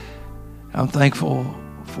I'm thankful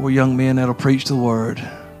for young men that'll preach the Word.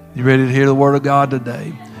 You ready to hear the Word of God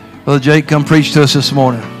today? Brother Jake, come preach to us this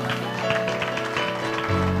morning.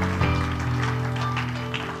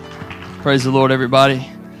 Praise the Lord, everybody.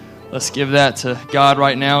 Let's give that to God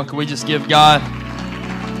right now. Can we just give God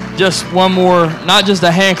just one more, not just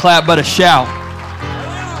a hand clap, but a shout?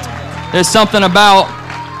 There's something about,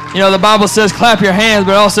 the Bible says clap your hands,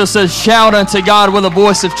 but it also says shout unto God with a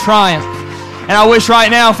voice of triumph. And I wish right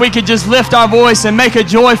now if we could just lift our voice and make a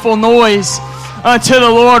joyful noise unto the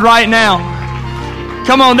Lord right now.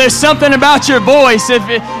 Come on, there's something about your voice. If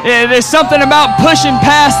there's something about pushing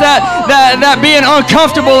past that being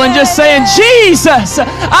uncomfortable and just saying, Jesus,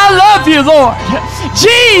 I love you, Lord.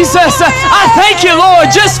 Jesus, I thank you, Lord,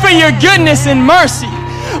 just for your goodness and mercy.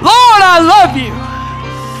 Lord, I love you.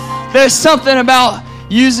 There's something about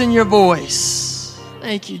using your voice.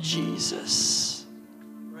 Thank you, Jesus.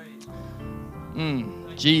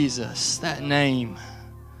 Jesus, that name.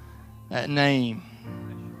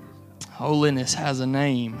 Holiness has a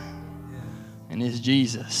name, and it's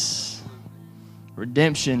Jesus.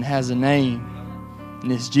 Redemption has a name,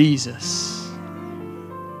 and it's Jesus.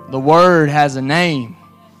 The Word has a name,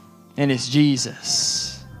 and it's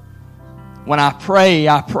Jesus. When I pray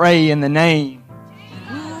in the name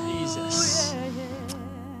of Jesus.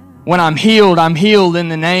 When I'm healed in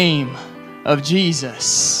the name of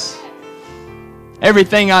Jesus.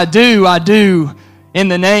 Everything I do in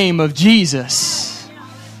the name of Jesus.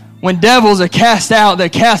 When devils are cast out, they're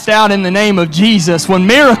cast out in the name of Jesus. When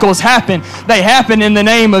miracles happen, they happen in the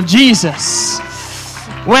name of Jesus.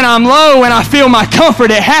 When I'm low and I feel my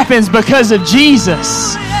comfort, it happens because of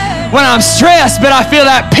Jesus. When I'm stressed but I feel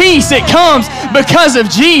that peace, it comes because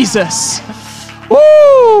of Jesus.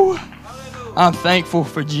 Woo! I'm thankful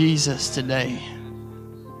for Jesus today.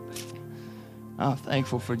 I'm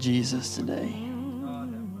thankful for Jesus today.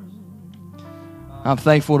 I'm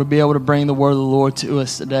thankful to be able to bring the word of the Lord to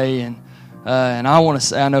us today. And I want to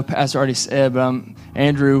say, I know Pastor already said, but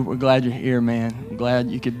Andrew, we're glad you're here, man. I'm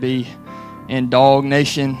glad you could be in Dog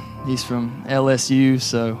Nation. He's from LSU,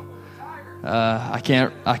 so I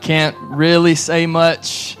can't really say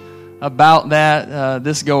much about that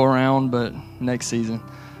this go around, but next season.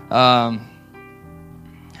 Had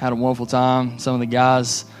a wonderful time. Some of the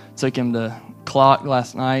guys took him to Clock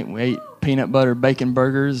last night. We ate peanut butter bacon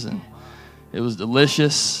burgers, and it was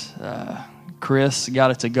delicious. Chris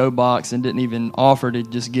got a to-go box and didn't even offer to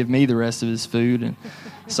just give me the rest of his food. And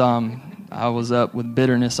so I was up with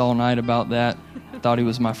bitterness all night about that. Thought he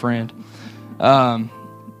was my friend. But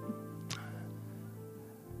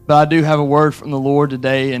I do have a word from the Lord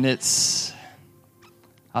today, and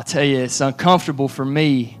I'll tell you, it's uncomfortable for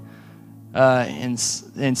me in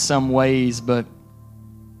some ways, but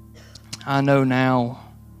I know now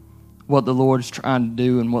what the Lord is trying to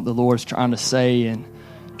do and what the Lord is trying to say, and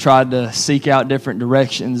tried to seek out different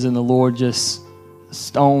directions, and the Lord just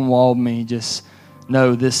stonewalled me. Just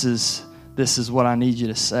know this is what I need you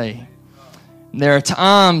to say. There are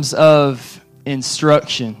times of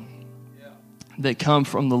instruction that come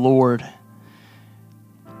from the Lord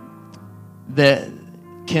that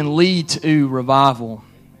can lead to revival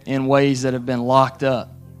in ways that have been locked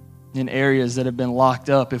up, in areas that have been locked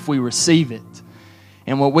up if we receive it.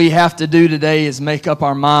 And what we have to do today is make up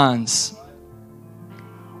our minds.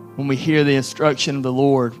 When we hear the instruction of the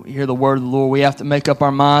Lord, we hear the word of the Lord, we have to make up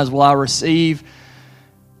our minds. Will I receive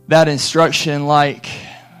that instruction like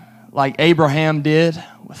Abraham did,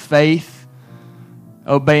 with faith,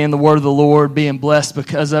 obeying the word of the Lord, being blessed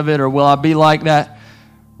because of it? Or will I be like that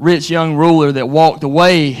rich young ruler that walked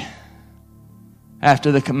away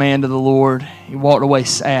after the command of the Lord? He walked away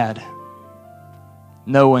sad,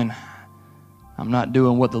 knowing, I'm not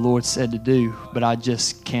doing what the Lord said to do, but I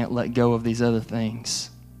just can't let go of these other things.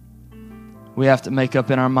 We have to make up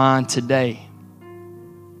in our mind today,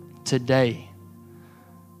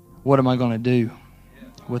 what am I going to do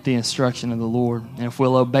with the instruction of the Lord? And if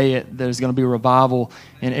we'll obey it, there's going to be revival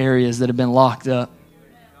in areas that have been locked up.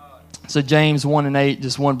 So James 1:8,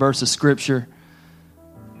 just one verse of Scripture.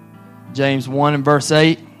 James 1 and verse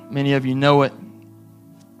 8, many of you know it.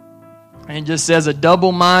 And it just says, a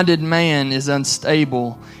double-minded man is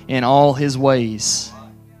unstable in all his ways.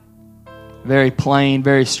 Very plain,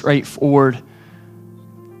 very straightforward.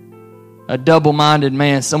 A double-minded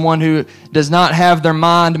man, someone who does not have their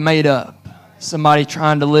mind made up. Somebody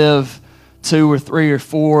trying to live 2 or 3 or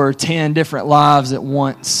 4 or 10 different lives at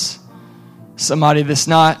once. Somebody that's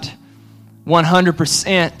not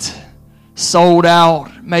 100% sold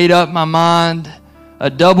out, made up my mind. A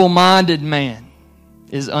double-minded man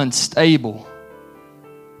is unstable.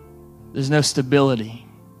 There's no stability.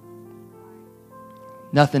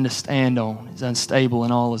 nothing to stand on. He's unstable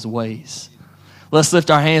in all his ways. Let's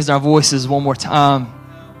lift our hands and our voices one more time.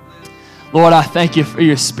 Lord, I thank you for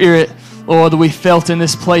your Spirit, Lord, that we felt in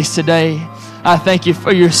this place today. I thank you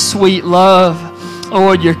for your sweet love,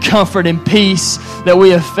 Lord, your comfort and peace that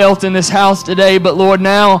we have felt in this house today. But Lord,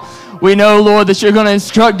 now we know, Lord, that you're going to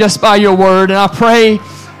instruct us by your word. And I pray,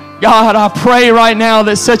 God, I pray right now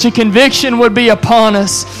that such a conviction would be upon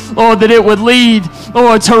us, Lord, that it would lead,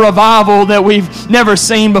 Lord, to revival that we've never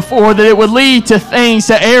seen before, that it would lead to things,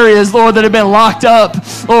 to areas, Lord, that have been locked up,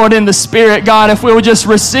 Lord, in the Spirit. God, if we would just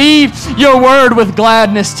receive your word with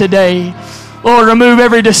gladness today, Lord, remove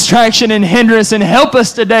every distraction and hindrance and help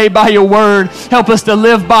us today by your word. Help us to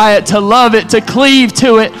live by it, to love it, to cleave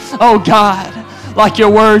to it, oh God, like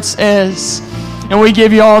your word says. And we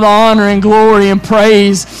give you all the honor and glory and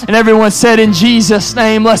praise. And everyone said in Jesus'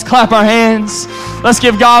 name, let's clap our hands. Let's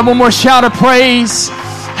give God one more shout of praise.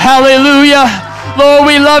 Hallelujah. Lord,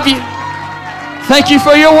 we love you. Thank you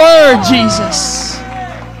for your word, Jesus.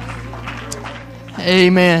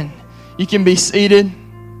 Amen. You can be seated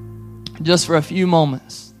just for a few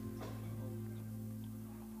moments.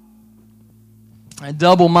 A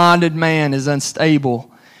double-minded man is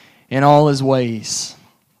unstable in all his ways.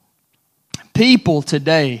 People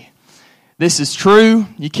today, this is true.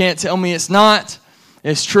 You can't tell me it's not.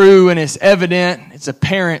 It's true and it's evident. It's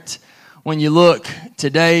apparent when you look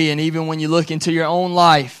today and even when you look into your own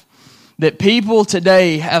life that people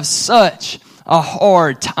today have such a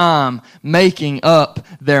hard time making up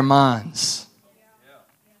their minds.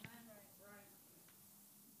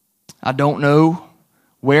 I don't know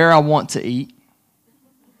where I want to eat.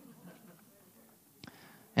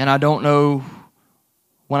 And I don't know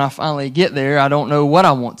when I finally get there, I don't know what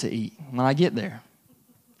I want to eat when I get there.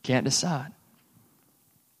 Can't decide.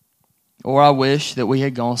 Or I wish that we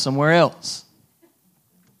had gone somewhere else.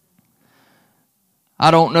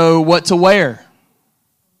 I don't know what to wear.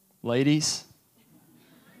 Ladies,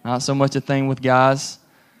 not so much a thing with guys.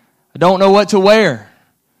 I don't know what to wear.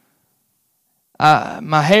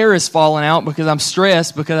 My hair is falling out because I'm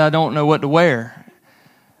stressed because I don't know what to wear.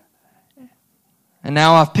 And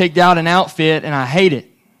now I've picked out an outfit and I hate it.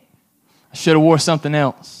 I should have wore something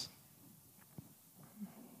else.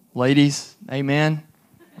 Ladies, amen,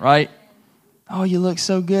 right? Oh, you look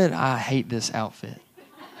so good. I hate this outfit.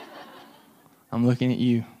 I'm looking at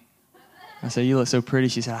you. I said, you look so pretty.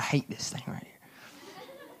 She said, I hate this thing right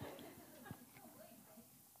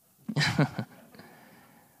here.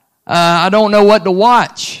 I don't know what to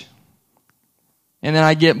watch. And then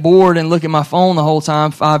I get bored and look at my phone the whole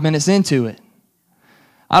time 5 minutes into it.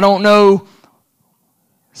 I don't know,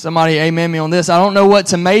 somebody amen me on this, I don't know what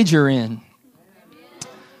to major in.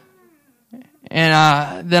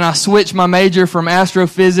 And then I switched my major from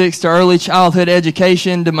astrophysics to early childhood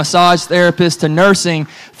education to massage therapist to nursing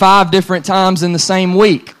 5 different times in the same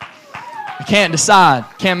week. I can't decide,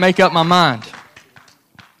 can't make up my mind.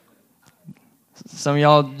 Some of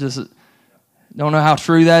y'all just don't know how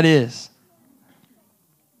true that is.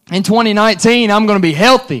 In 2019, I'm going to be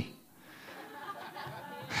healthy.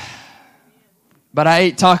 But I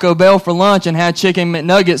ate Taco Bell for lunch and had chicken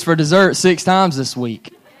McNuggets for dessert 6 times this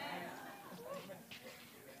week.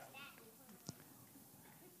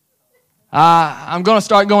 I'm going to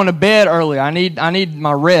start going to bed early. I need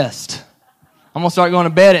my rest. I'm going to start going to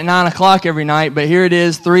bed at 9 o'clock every night, but here it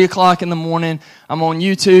is, 3 o'clock in the morning. I'm on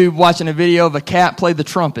YouTube watching a video of a cat play the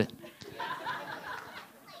trumpet.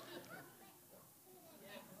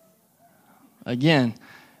 Again,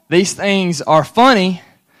 these things are funny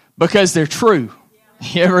because they're true.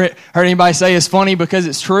 You ever heard anybody say it's funny because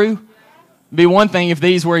it's true? It'd be one thing if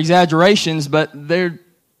these were exaggerations, but they're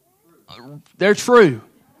true.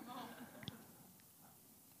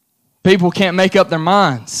 People can't make up their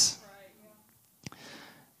minds.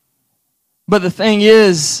 But the thing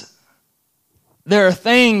is, there are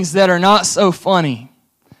things that are not so funny,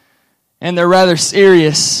 and they're rather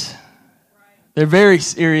serious. They're very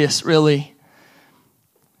serious, really,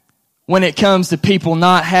 when it comes to people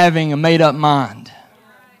not having a made-up mind.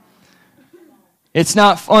 It's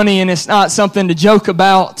not funny and it's not something to joke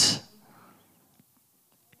about.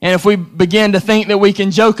 And if we begin to think that we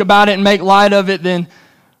can joke about it and make light of it, then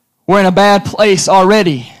we're in a bad place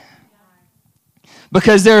already.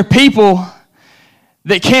 Because there are people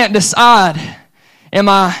that can't decide, am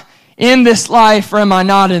I in this life or am I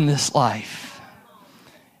not in this life?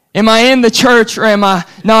 Am I in the church or am I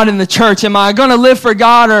not in the church? Am I going to live for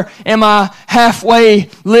God or am I halfway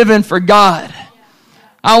living for God?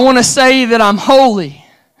 I want to say that I'm holy,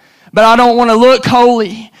 but I don't want to look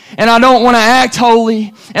holy, and I don't want to act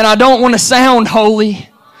holy, and I don't want to sound holy.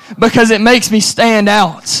 because it makes me stand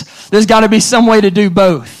out. There's got to be some way to do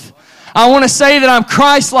both. I want to say that I'm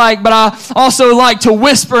Christ-like, but I also like to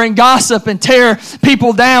whisper and gossip and tear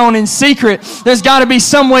people down in secret. There's got to be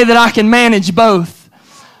some way that I can manage both.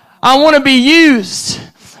 I want to be used,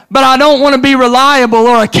 but I don't want to be reliable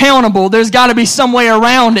or accountable. There's got to be some way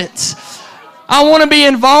around it. I want to be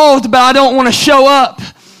involved, but I don't want to show up.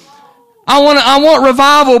 I want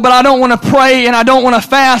revival, but I don't want to pray, and I don't want to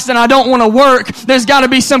fast, and I don't want to work. There's got to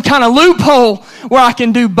be some kind of loophole where I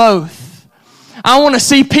can do both. I want to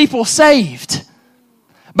see people saved,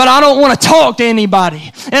 but I don't want to talk to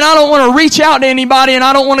anybody, and I don't want to reach out to anybody, and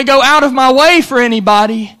I don't want to go out of my way for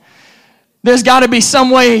anybody. There's got to be some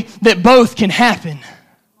way that both can happen.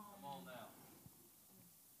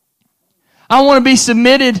 I want to be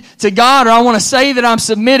submitted to God, or I want to say that I'm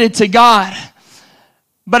submitted to God,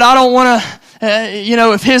 but I don't want to,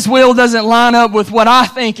 if His will doesn't line up with what I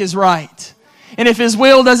think is right. And if His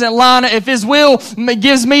will doesn't line up, if His will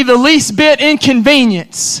gives me the least bit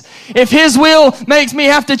inconvenience, if His will makes me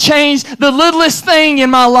have to change the littlest thing in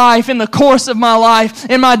my life, in the course of my life,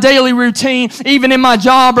 in my daily routine, even in my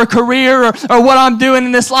job or career or what I'm doing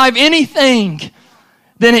in this life, anything,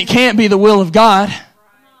 then it can't be the will of God.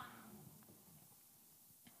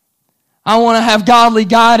 I want to have godly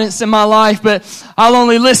guidance in my life, but I'll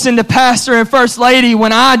only listen to Pastor and First Lady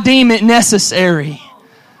when I deem it necessary.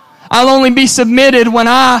 I'll only be submitted when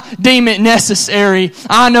I deem it necessary.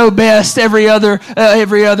 I know best every other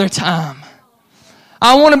time.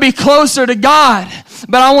 I want to be closer to God,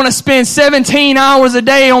 but I want to spend 17 hours a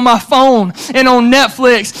day on my phone and on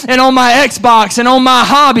Netflix and on my Xbox and on my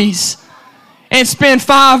hobbies and spend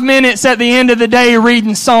 5 minutes at the end of the day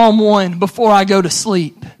reading Psalm 1 before I go to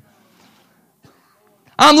sleep.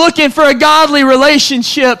 I'm looking for a godly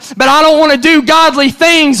relationship, but I don't want to do godly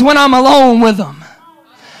things when I'm alone with them.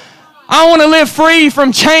 I want to live free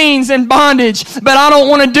from chains and bondage, but I don't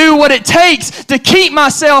want to do what it takes to keep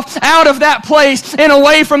myself out of that place and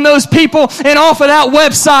away from those people and off of that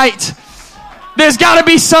website. There's got to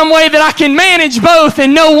be some way that I can manage both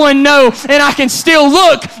and no one know, and I can still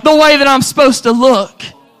look the way that I'm supposed to look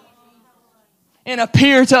and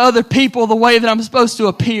appear to other people the way that I'm supposed to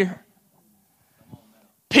appear.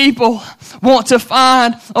 People want to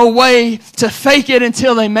find a way to fake it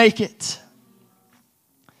until they make it.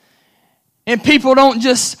 And people don't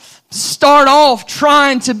just start off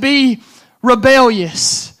trying to be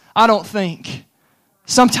rebellious, I don't think.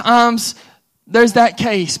 Sometimes there's that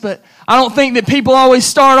case, but I don't think that people always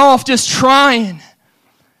start off just trying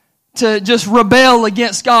to just rebel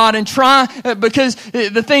against God and try, because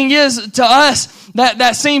the thing is, to us,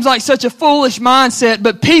 that seems like such a foolish mindset,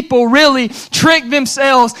 but people really trick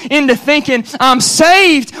themselves into thinking, I'm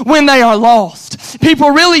saved, when they are lost.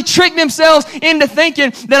 People really trick themselves into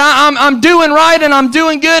thinking that I'm doing right and I'm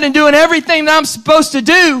doing good and doing everything that I'm supposed to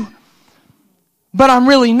do, but I'm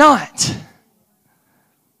really not.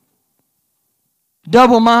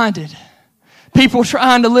 Double-minded. People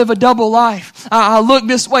trying to live a double life. I look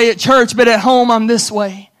this way at church, but at home I'm this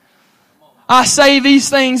way. I say these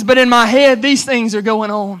things, but in my head these things are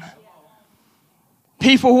going on.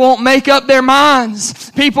 People won't make up their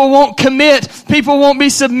minds. People won't commit. People won't be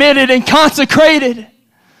submitted and consecrated.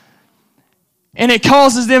 And it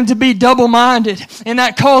causes them to be double-minded. And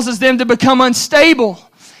that causes them to become unstable.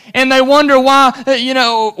 And they wonder why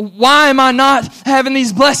am I not having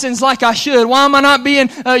these blessings like I should? Why am I not being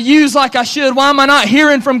used like I should? Why am I not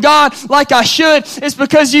hearing from God like I should? It's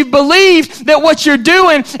because you believe that what you're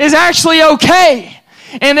doing is actually okay.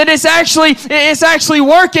 And that it's actually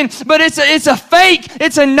working, but it's a fake,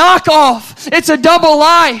 it's a knockoff, it's a double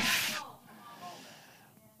life.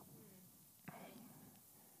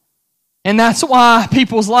 And that's why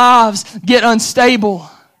people's lives get unstable.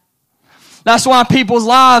 That's why people's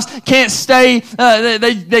lives can't stay,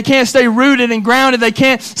 they can't stay rooted and grounded. They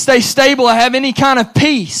can't stay stable or have any kind of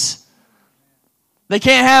peace. They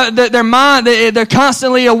can't have their mind, they're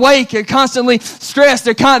constantly awake, they're constantly stressed,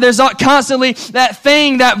 there's constantly that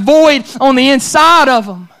thing, that void on the inside of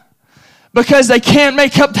them. Because they can't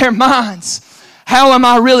make up their minds. How am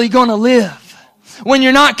I really going to live? When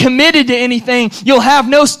you're not committed to anything, you'll have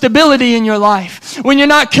no stability in your life. When you're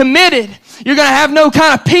not committed, you're going to have no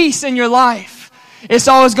kind of peace in your life. It's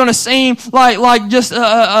always going to seem like just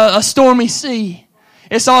a stormy sea.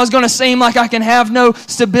 It's always going to seem like I can have no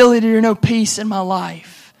stability or no peace in my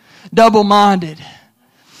life. Double-minded.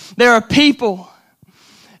 There are people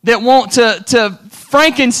that want to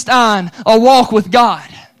Frankenstein a walk with God.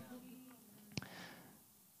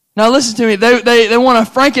 Now listen to me. They want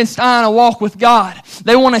to Frankenstein a walk with God.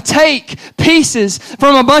 They want to take pieces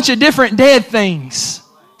from a bunch of different dead things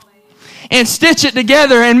and stitch it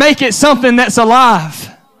together and make it something that's alive.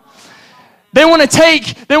 They want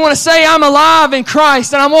to say, I'm alive in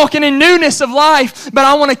Christ and I'm walking in newness of life, but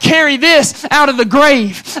I want to carry this out of the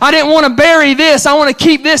grave. I didn't want to bury this. I want to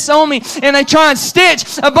keep this on me. And they try and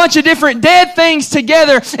stitch a bunch of different dead things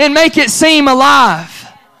together and make it seem alive.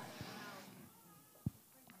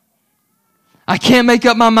 I can't make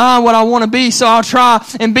up my mind what I want to be, so I'll try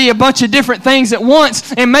and be a bunch of different things at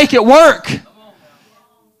once and make it work.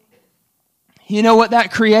 You know what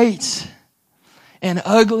that creates? An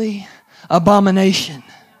ugly abomination.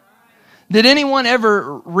 Did anyone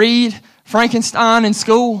ever read Frankenstein in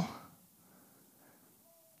school?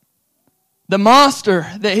 The monster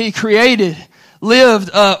that he created lived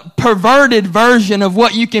a perverted version of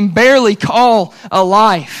what you can barely call a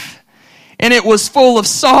life. And it was full of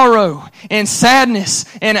sorrow and sadness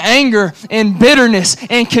and anger and bitterness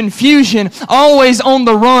and confusion, always on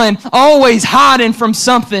the run, always hiding from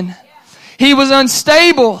something. He was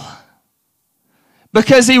unstable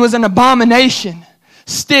because he was an abomination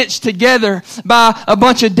stitched together by a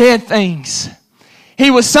bunch of dead things. He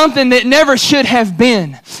was something that never should have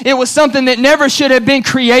been. It was something that never should have been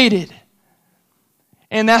created.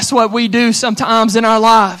 And that's what we do sometimes in our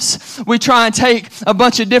lives. We try and take a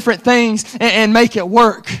bunch of different things and make it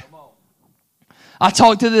work. I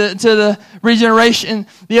talked to the regeneration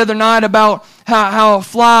the other night about how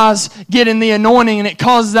flies get in the anointing and it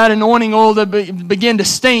causes that anointing oil to begin to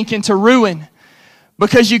stink and to ruin.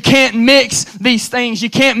 Because you can't mix these things. You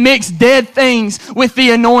can't mix dead things with the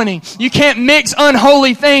anointing. You can't mix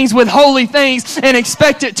unholy things with holy things and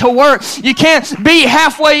expect it to work. You can't be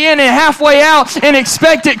halfway in and halfway out and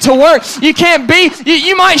expect it to work. You can't be,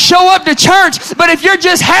 you might show up to church, but if you're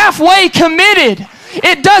just halfway committed,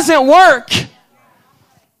 it doesn't work.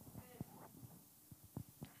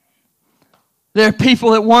 There are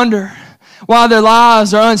people that wonder why their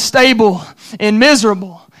lives are unstable and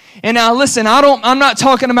miserable. And now listen, I'm not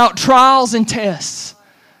talking about trials and tests.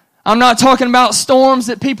 I'm not talking about storms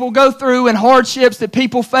that people go through and hardships that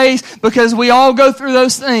people face, because we all go through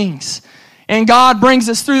those things. And God brings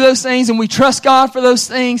us through those things and we trust God for those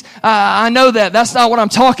things. I know that. That's not what I'm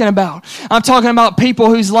talking about. I'm talking about people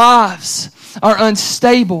whose lives are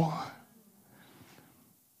unstable.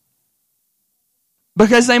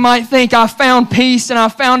 Because they might think, I found peace and I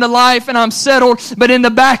found a life and I'm settled. But in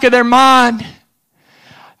the back of their mind,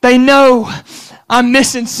 they know I'm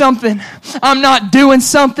missing something. I'm not doing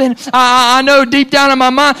something. I know deep down in my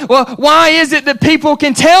mind, well, why is it that people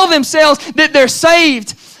can tell themselves that they're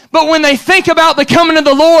saved, but when they think about the coming of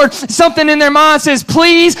the Lord, something in their mind says,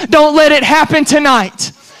 please don't let it happen tonight.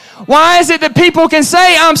 Why is it that people can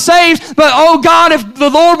say, I'm saved, but oh God, if the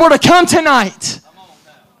Lord were to come tonight,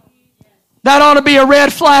 that ought to be a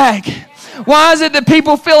red flag. Why is it that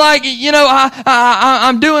people feel like,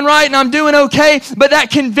 I'm doing right and I'm doing okay, but that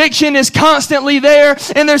conviction is constantly there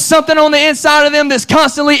and there's something on the inside of them that's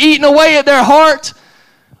constantly eating away at their heart?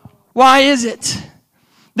 Why is it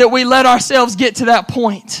that we let ourselves get to that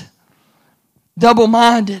point?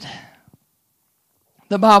 Double-minded.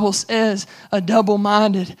 The Bible says a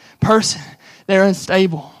double-minded person, they're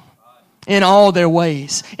unstable in all their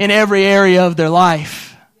ways, in every area of their life.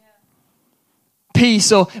 Peace,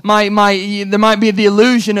 so there might be the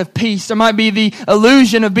illusion of peace. There might be the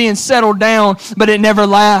illusion of being settled down, but it never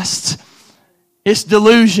lasts. It's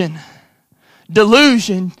delusion.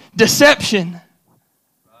 Delusion, deception.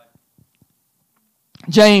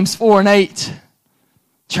 James 4:8.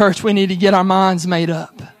 Church, we need to get our minds made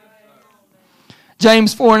up.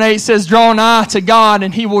 James 4:8 says, draw nigh to God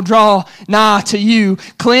and He will draw nigh to you.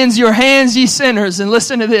 Cleanse your hands, ye sinners, and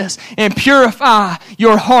listen to this, and purify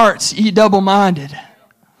your hearts, ye double-minded.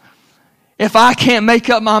 If I can't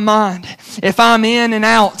make up my mind, if I'm in and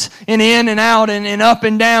out and up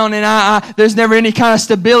and down and there's never any kind of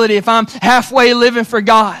stability, if I'm halfway living for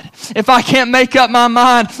God, if I can't make up my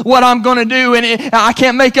mind what I'm going to do and I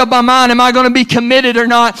can't make up my mind, am I going to be committed or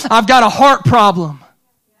not? I've got a heart problem.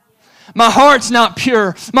 My heart's not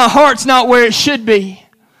pure. My heart's not where it should be.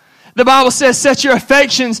 The Bible says, set your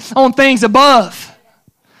affections on things above.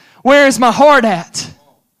 Where is my heart at?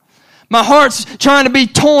 My heart's trying to be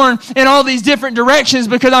torn in all these different directions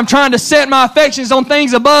because I'm trying to set my affections on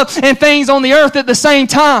things above and things on the earth at the same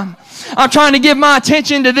time. I'm trying to give my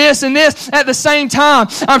attention to this and this at the same time.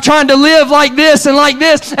 I'm trying to live like this and like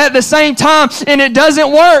this at the same time, and it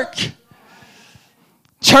doesn't work.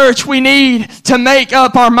 Church, we need to make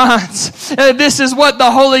up our minds. This is what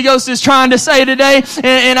the Holy Ghost is trying to say today,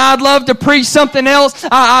 and I'd love to preach something else,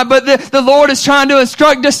 but the Lord is trying to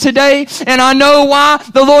instruct us today, and I know why.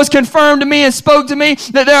 The Lord's confirmed to me and spoke to me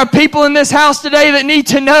that there are people in this house today that need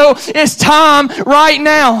to know it's time right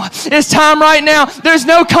now. It's time right now. There's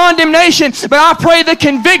no condemnation, but I pray the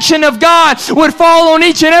conviction of God would fall on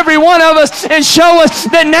each and every one of us and show us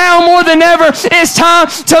that now more than ever, it's time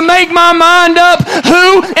to make my mind up.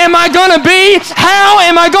 Who am I going to be? How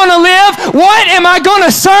am I going to live? What am I going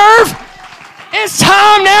to serve? It's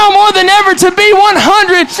time now more than ever to be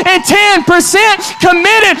 110%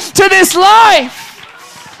 committed to this life.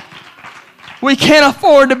 We can't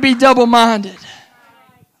afford to be double-minded.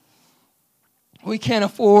 We can't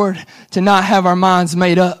afford to not have our minds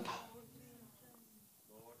made up.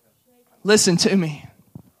 Listen to me.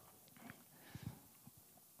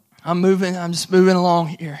 I'm just moving along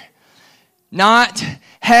here. Not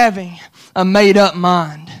having a made-up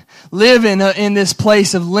mind. Living in this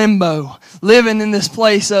place of limbo. Living in this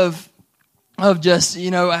place of just,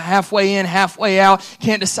 halfway in, halfway out.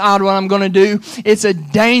 Can't decide what I'm going to do. It's a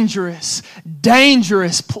dangerous,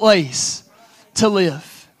 dangerous place to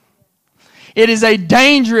live. It is a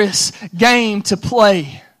dangerous game to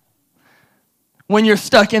play when you're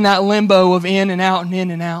stuck in that limbo of in and out and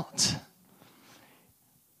in and out.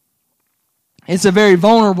 It's a very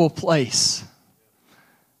vulnerable place.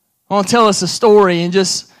 I want to tell us a story and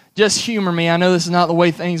just humor me. I know this is not the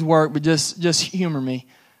way things work, but just humor me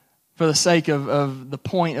for the sake of the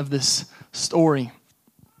point of this story.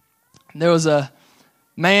 There was a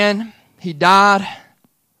man, he died.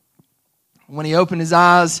 When he opened his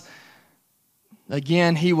eyes,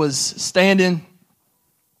 again, he was standing,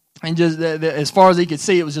 and just as far as he could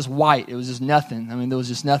see, it was just white. It was just nothing. There was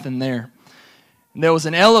just nothing there. And there was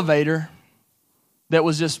an elevator that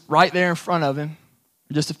was just right there in front of him,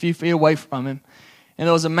 just a few feet away from him. And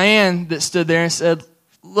there was a man that stood there and said,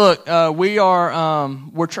 look,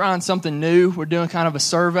 we're trying something new. We're doing kind of a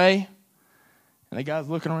survey. And the guy's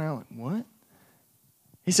looking around like, what?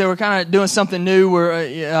 He said, we're kind of doing something new.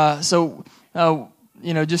 We're,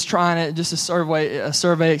 just trying it, just a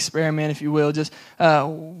survey experiment, if you will. Just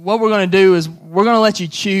what we're going to do is we're going to let you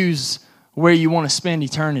choose where you want to spend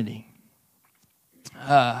eternity.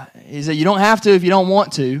 He said, you don't have to if you don't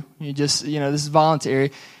want to. You just, this is voluntary.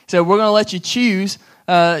 He said, we're going to let you choose.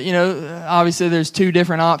 Obviously there's two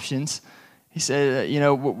different options. He said,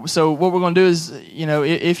 so what we're going to do is,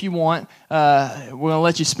 if you want, we're going to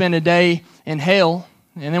let you spend a day in hell,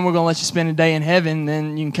 and then we're going to let you spend a day in heaven,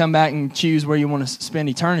 then you can come back and choose where you want to spend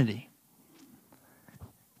eternity.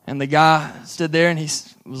 And the guy stood there and he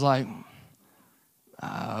was like,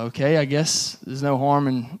 okay, I guess there's no harm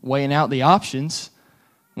in weighing out the options.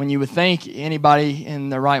 When you would think anybody in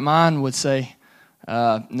their right mind would say,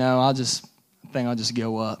 no, I'll just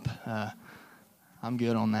go up. I'm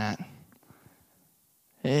good on that.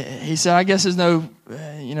 He said, I guess there's no,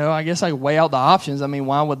 I guess I weigh out the options.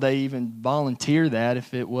 Why would they even volunteer that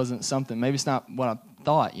if it wasn't something? Maybe it's not what I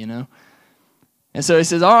thought, And so he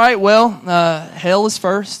says, all right, well, hell is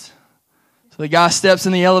first. So the guy steps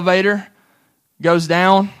in the elevator, goes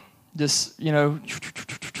down, just,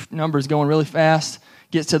 numbers going really fast,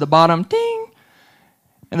 gets to the bottom, ding,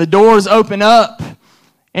 and the doors open up,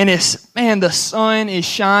 and the sun is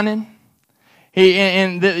shining.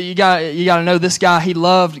 You got to know this guy. He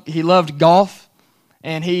loved golf,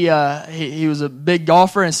 and he was a big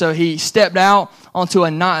golfer, and so he stepped out onto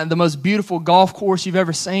the most beautiful golf course you've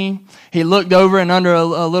ever seen. He looked over, and under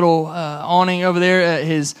a little awning over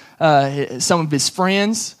there, some of his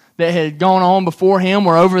friends that had gone on before him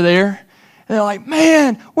were over there. And they're like,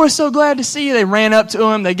 man, we're so glad to see you. They ran up to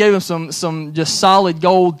him. They gave him some just solid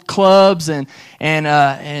gold clubs and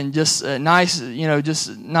just nice,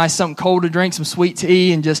 just nice something cold to drink, some sweet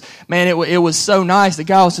tea, and just, man, it was so nice. The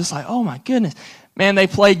guy was just like, oh my goodness. Man, they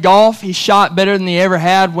played golf. He shot better than he ever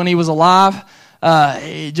had when he was alive.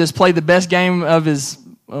 He just played the best game of his,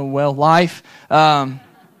 life. And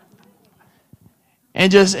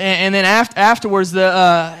then afterwards,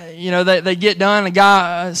 they get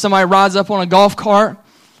done. Somebody rides up on a golf cart,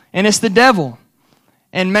 and it's the devil.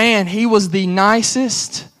 And man, he was the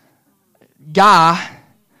nicest guy.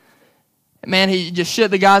 Man, he just shook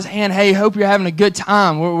the guy's hand. Hey, hope you're having a good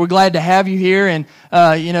time. We're glad to have you here. And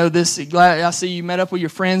glad I see you met up with your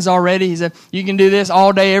friends already. He said you can do this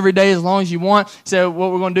all day, every day, as long as you want. So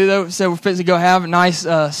what we're going to do though? So we're fixing to go have a nice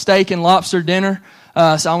steak and lobster dinner.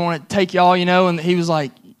 So I want to take y'all, And he was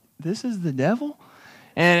like, "This is the devil."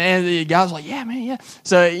 And the guy was like, yeah, man, yeah.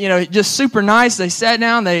 So, just super nice. They sat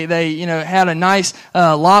down. They had a nice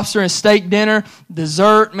lobster and steak dinner,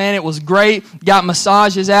 dessert. Man, it was great. Got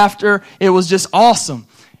massages after. It was just awesome.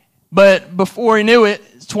 But before he knew it,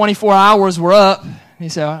 24 hours were up. He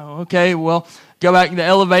said, okay, well, go back to the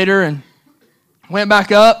elevator and went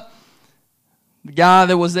back up. The guy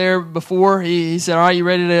that was there before, he said, all right, you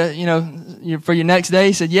ready to, for your next day?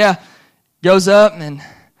 He said, yeah. Goes up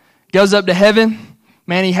to heaven.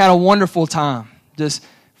 Man, he had a wonderful time. Just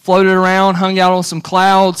floated around, hung out on some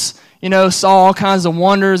clouds, saw all kinds of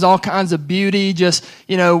wonders, all kinds of beauty.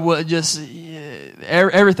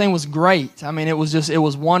 Everything was great. I mean, it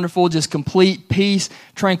was wonderful, just complete peace,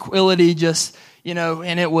 tranquility,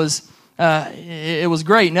 and it was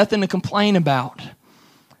great. Nothing to complain about.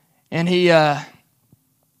 And he,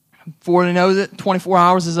 before he knows it, 24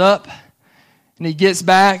 hours is up, and he gets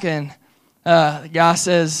back, and the guy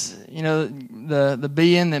says, the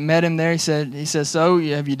being that met him there, he says, so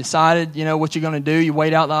have you decided, what you're going to do? You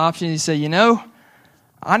weighed out the options. He said,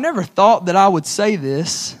 I never thought that I would say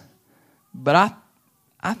this, but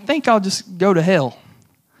I think I'll just go to hell.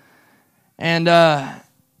 And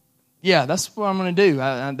that's what I'm going to do.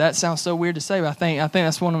 That sounds so weird to say, but I think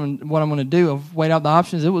that's what I'm going to do. I've weighed out the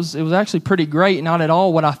options. It was actually pretty great, not at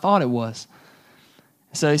all what I thought it was.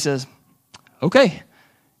 So he says, okay.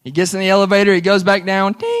 He gets in the elevator, he goes back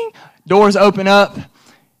down, ding, doors open up,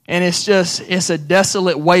 and it's a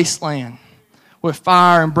desolate wasteland with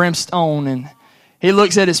fire and brimstone. And he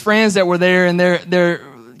looks at his friends that were there, and they're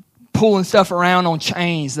pulling stuff around on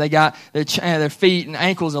chains. They got their feet and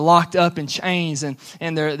ankles are locked up in chains, and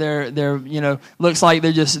they're looks like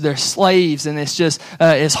they're slaves, and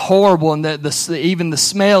it's horrible, and even the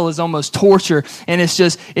smell is almost torture, and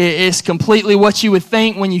it's completely what you would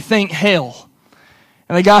think when you think hell.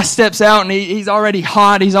 And the guy steps out, and he's already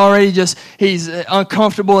hot. He's already he's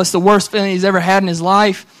uncomfortable. It's the worst feeling he's ever had in his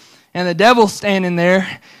life. And the devil's standing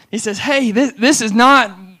there. He says, hey, this is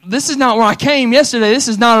not where I came yesterday. This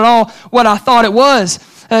is not at all what I thought it was.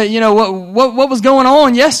 What was going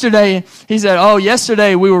on yesterday? He said, oh,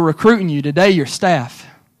 yesterday we were recruiting you. Today you're staff.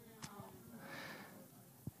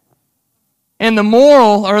 And the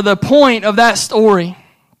moral or the point of that story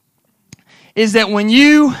is that when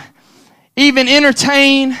you even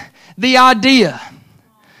entertain the idea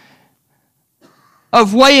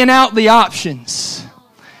of weighing out the options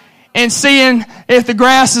and seeing if the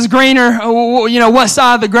grass is greener, what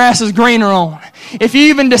side the grass is greener on. If you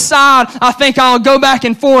even decide, I think I'll go back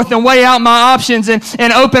and forth and weigh out my options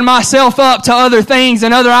and open myself up to other things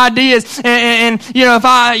and other ideas. And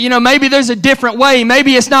if maybe there's a different way.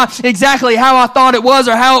 Maybe it's not exactly how I thought it was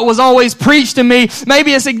or how it was always preached to me.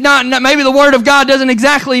 Maybe it's not, maybe the Word of God doesn't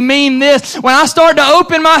exactly mean this. When I start to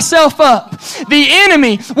open myself up, the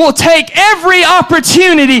enemy will take every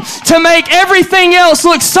opportunity to make everything else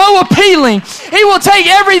look so appealing. He will take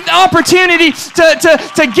every opportunity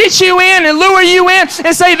to get you in and lure you in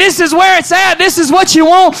and say, this is where it's at. This is what you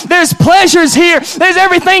want. There's pleasures here. There's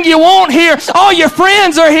everything you want here. All your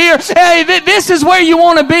friends are here. Hey, this is where you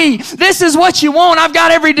want to be. This is what you want. I've got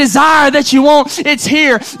every desire that you want. It's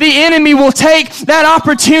here. The enemy will take that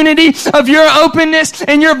opportunity of your openness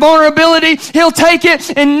and your vulnerability. He'll take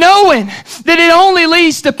it, and knowing that it only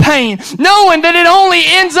leads to pain, knowing that it only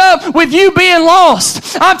ends up with you being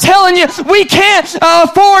lost. I'm telling you, we can't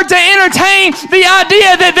afford to entertain the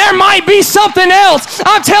idea that there might be something else.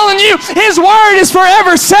 I'm telling you, His Word is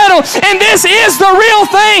forever settled, and this is the real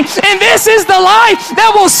thing, and this is the life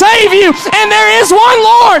that will save you, and there is one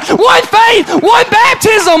Lord, one faith, one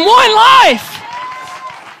baptism, one life.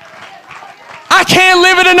 I can't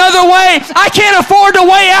live it another way. I can't afford to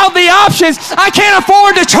weigh out the options. I can't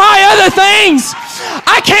afford to try other things.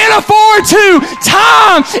 I can't afford to.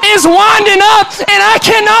 Time is winding up, and I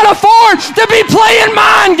cannot afford to be playing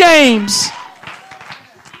mind games.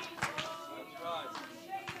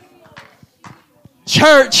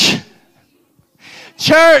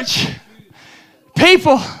 Church,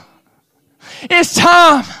 people, it's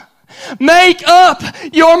time. Make up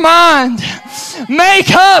your mind. Make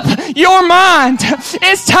up your mind.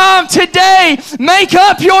 It's time today. Make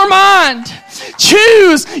up your mind.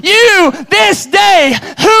 Choose you this day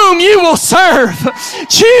whom you will serve.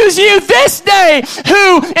 Choose you this day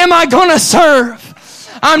who am I going to serve.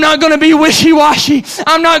 I'm not going to be wishy-washy.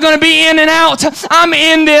 I'm not going to be in and out. I'm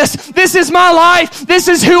in this. This is my life. This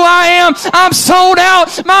is who I am. I'm sold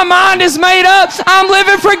out. My mind is made up. I'm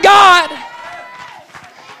living for God.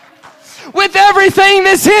 With everything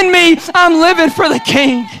that's in me, I'm living for the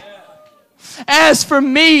King. As for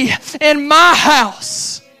me and my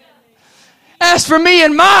house,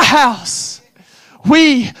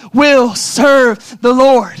 we will serve the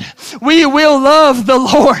Lord. We will love the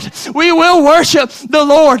Lord. We will worship the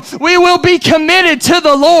Lord. We will be committed to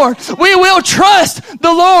the Lord. We will trust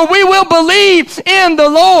the Lord. We will believe in the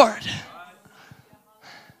Lord.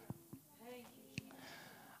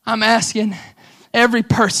 I'm asking every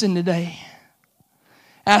person today,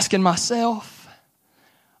 asking myself,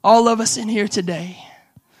 all of us in here today,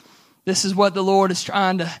 this is what the Lord is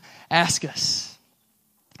trying to ask us.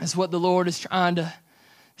 It's what the Lord is trying to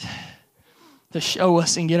show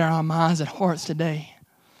us and get in our minds and hearts today.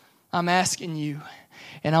 I'm asking you,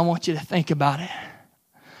 and I want you to think about it.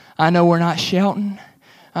 I know we're not shouting.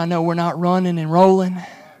 I know we're not running and rolling.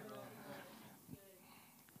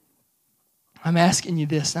 I'm asking you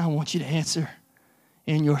this, and I want you to answer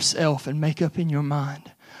in yourself and make up in your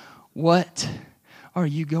mind. What are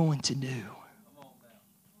you going to do?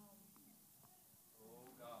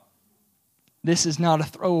 This is not a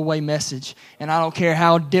throwaway message. And I don't care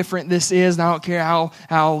how different this is. And I don't care how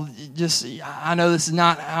I know this is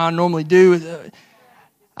not how I normally do.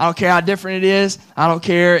 I don't care how different it is. I don't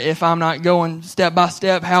care if I'm not going step by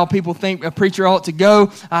step how people think a preacher ought to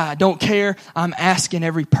go. I don't care. I'm asking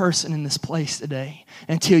every person in this place today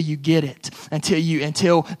until you get it,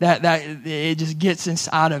 until that it just gets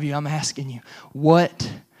inside of you. I'm asking you,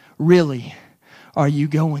 what really are you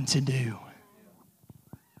going to do?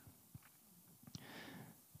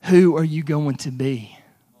 Who are you going to be?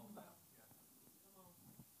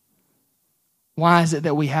 Why is it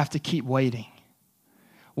that we have to keep waiting?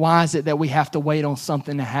 Why is it that we have to wait on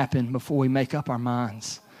something to happen before we make up our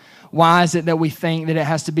minds? Why is it that we think that it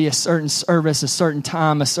has to be a certain service, a certain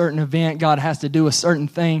time, a certain event? God has to do a certain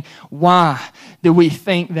thing. Why do we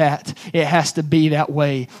think that it has to be that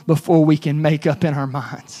way before we can make up in our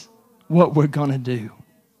minds what we're going to do?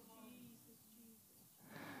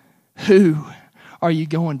 Who are you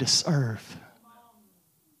going to serve?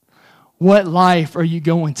 What life are you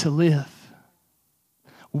going to live?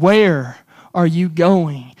 Where are you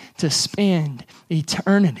going to spend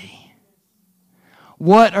eternity?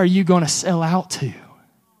 What are you going to sell out to?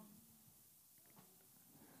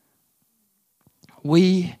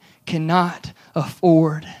 We cannot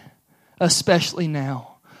afford, especially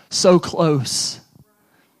now, so close.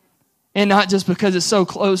 And not just because it's so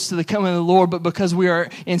close to the coming of the Lord, but because we are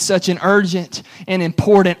in such an urgent and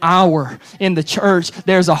important hour in the church.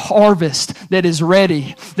 There's a harvest that is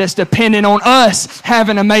ready, that's dependent on us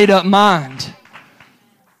having a made-up mind.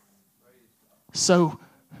 So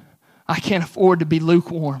I can't afford to be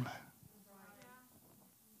lukewarm.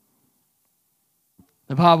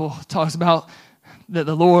 The Bible talks about that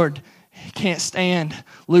the Lord can't stand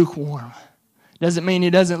lukewarm. Doesn't mean He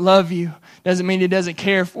doesn't love you. Doesn't mean He doesn't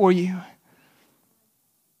care for you.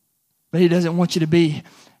 But He doesn't want you to be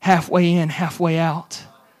halfway in, halfway out.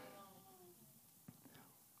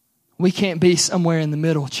 We can't be somewhere in the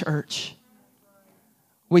middle, church.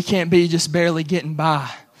 We can't be just barely getting by.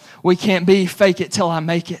 We can't be fake it till I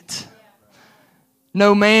make it.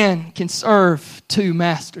 No man can serve two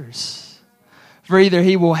masters. For either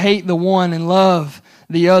he will hate the one and love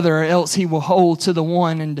the other, or else he will hold to the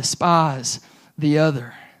one and despise the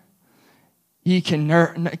other. You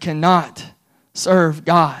cannot serve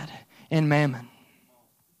God and mammon.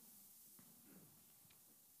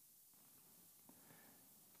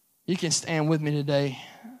 You can stand with me today.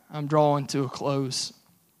 I'm drawing to a close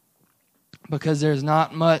because there's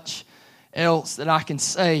not much else that I can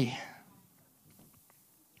say.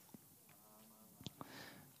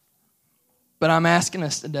 But I'm asking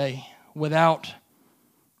us today,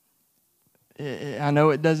 I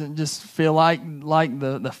know it doesn't just feel like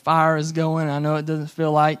the fire is going. I know it doesn't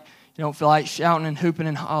feel like, you don't feel like shouting and hooping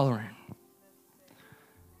and hollering.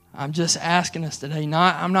 I'm just asking us today.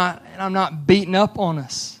 I'm not beating up on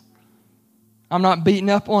us. I'm not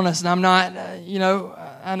beating up on us, and I'm not,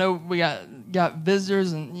 I know we got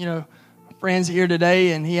visitors and, friends here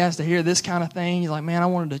today, and he has to hear this kind of thing. He's like, man, I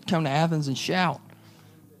wanted to come to Athens and shout.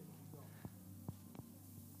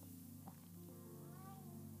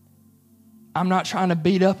 I'm not trying to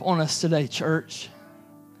beat up on us today, church.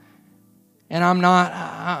 And I'm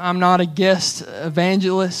not a guest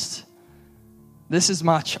evangelist. This is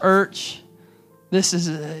my church. This is,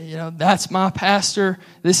 that's my pastor.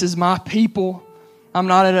 This is my people. I'm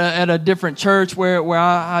not at a different church where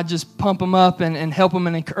I just pump them up and help them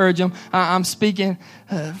and encourage them. I'm speaking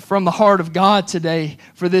from the heart of God today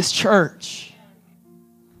for this church.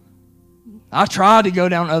 I tried to go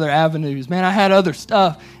down other avenues. Man, I had other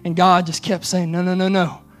stuff. And God just kept saying,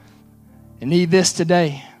 no. You need this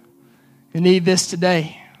today. You need this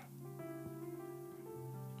today.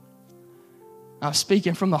 I'm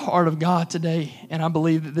speaking from the heart of God today, and I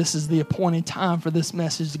believe that this is the appointed time for this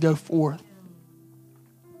message to go forth.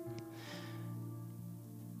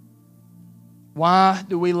 Why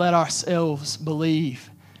do we let ourselves believe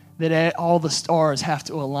that all the stars have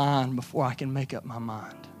to align before I can make up my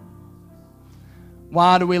mind?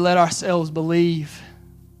 Why do we let ourselves believe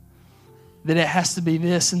that it has to be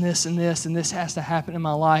this and this and this and this has to happen in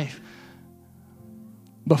my life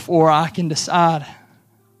before I can decide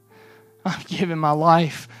I'm giving my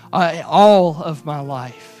life, all of my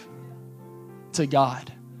life, to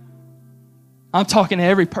God? I'm talking to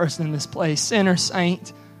every person in this place, sinner,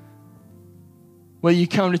 saint. Whether you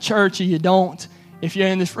come to church or you don't, if you're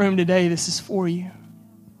in this room today, this is for you.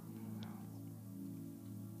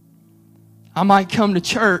 I might come to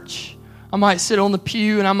church. I might sit on the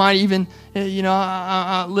pew and I might even,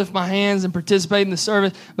 I lift my hands and participate in the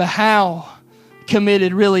service. But how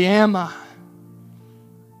committed really am I?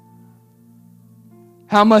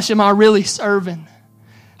 How much am I really serving?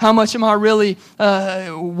 How much am I really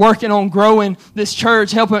working on growing this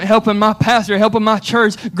church, helping my pastor, helping my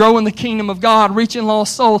church grow in the kingdom of God, reaching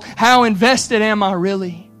lost souls? How invested am I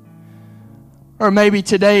really? Or maybe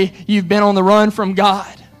today you've been on the run from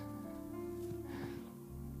God.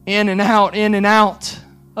 In and out,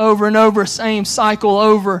 over and over, same cycle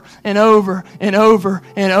over and over and over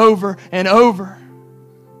and over and over.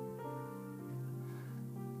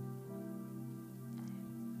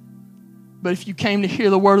 But if you came to hear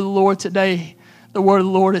the word of the Lord today, the word of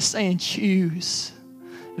the Lord is saying, choose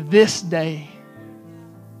this day.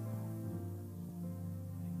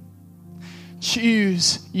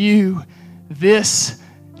 Choose you this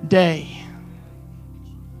day.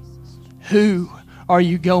 Who are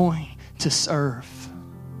you going to serve?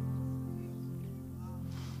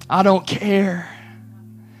 I don't care.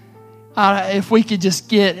 If we could just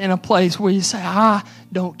get in a place where you say, I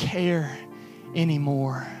don't care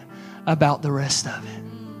anymore about the rest of it.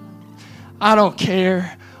 I don't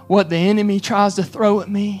care what the enemy tries to throw at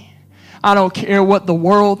me. I don't care what the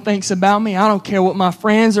world thinks about me. I don't care what my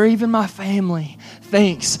friends or even my family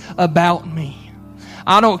thinks about me.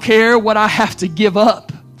 I don't care what I have to give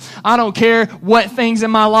up. I don't care what things in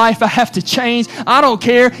my life I have to change. I don't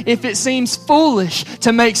care if it seems foolish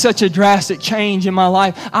to make such a drastic change in my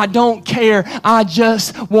life. I don't care. I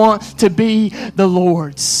just want to be the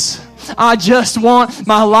Lord's. I just want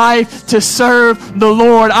my life to serve the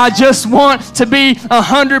Lord. I just want to be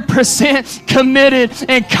 100% committed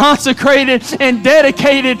and consecrated and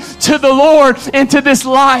dedicated to the Lord and to this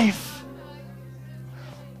life.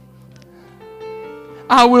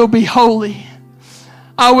 I will be holy.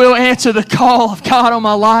 I will answer the call of God on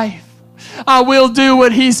my life. I will do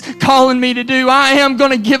what He's calling me to do. I am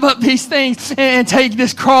going to give up these things and take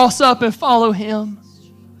this cross up and follow Him.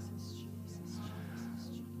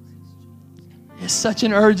 It's such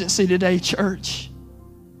an urgency today, church.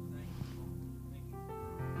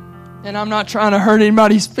 And I'm not trying to hurt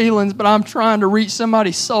anybody's feelings, but I'm trying to reach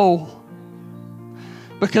somebody's soul.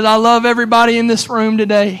 Because I love everybody in this room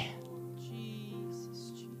today.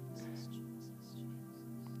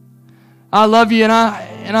 I love you, and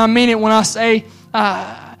I mean it when I say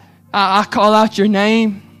I call out your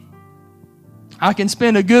name. I can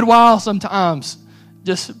spend a good while sometimes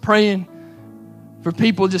just praying for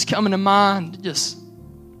people just coming to mind.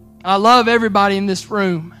 I love everybody in this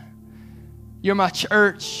room. You're my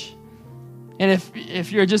church. And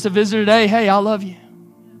if you're just a visitor today, hey, I love you.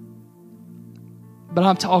 But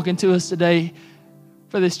I'm talking to us today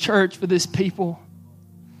for this church, for this people.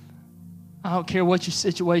 I don't care what your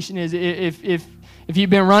situation is. If you've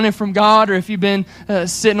been running from God, or if you've been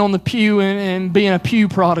sitting on the pew and being a pew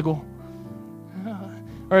prodigal,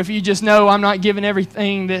 or if you just know I'm not giving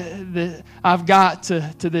everything that I've got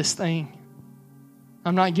to this thing.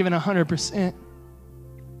 I'm not giving 100%.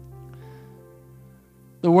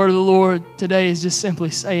 The word of the Lord today is just simply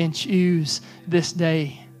saying, choose this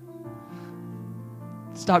day.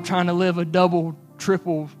 Stop trying to live a double,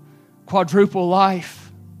 triple, quadruple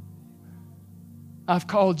life. I've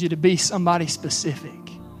called you to be somebody specific,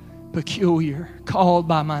 peculiar, called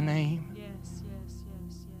by my name.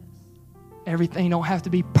 Everything don't have to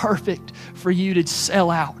be perfect for you to sell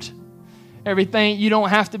out. Everything, you don't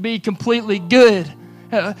have to be completely good.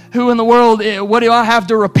 Who in the world, what do I have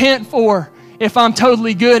to repent for if I'm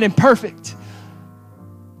totally good and perfect?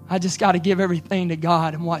 I just got to give everything to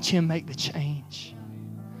God and watch Him make the change.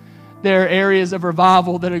 There are areas of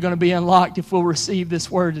revival that are going to be unlocked if we'll receive this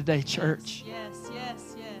word today, church. Yes.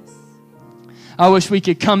 I wish we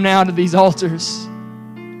could come now to these altars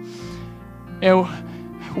and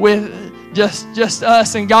with just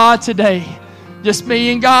us and God today, just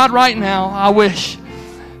me and God right now. I wish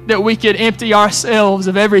that we could empty ourselves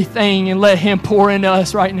of everything and let Him pour into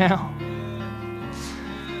us right now.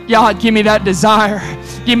 God, give me that desire.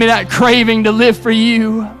 Give me that craving to live for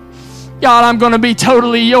You. God, I'm going to be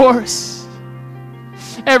totally Yours.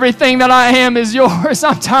 Everything that I am is Yours.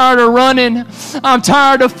 I'm tired of running. I'm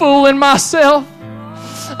tired of fooling myself.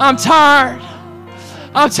 I'm tired.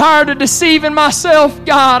 I'm tired of deceiving myself.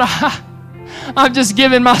 God, I'm just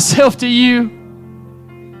giving myself to You.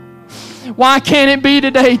 Why can't it be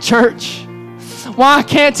today, church? Why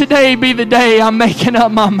can't today be the day I'm making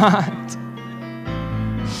up my mind?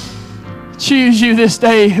 Choose you this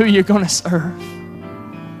day who you're going to serve.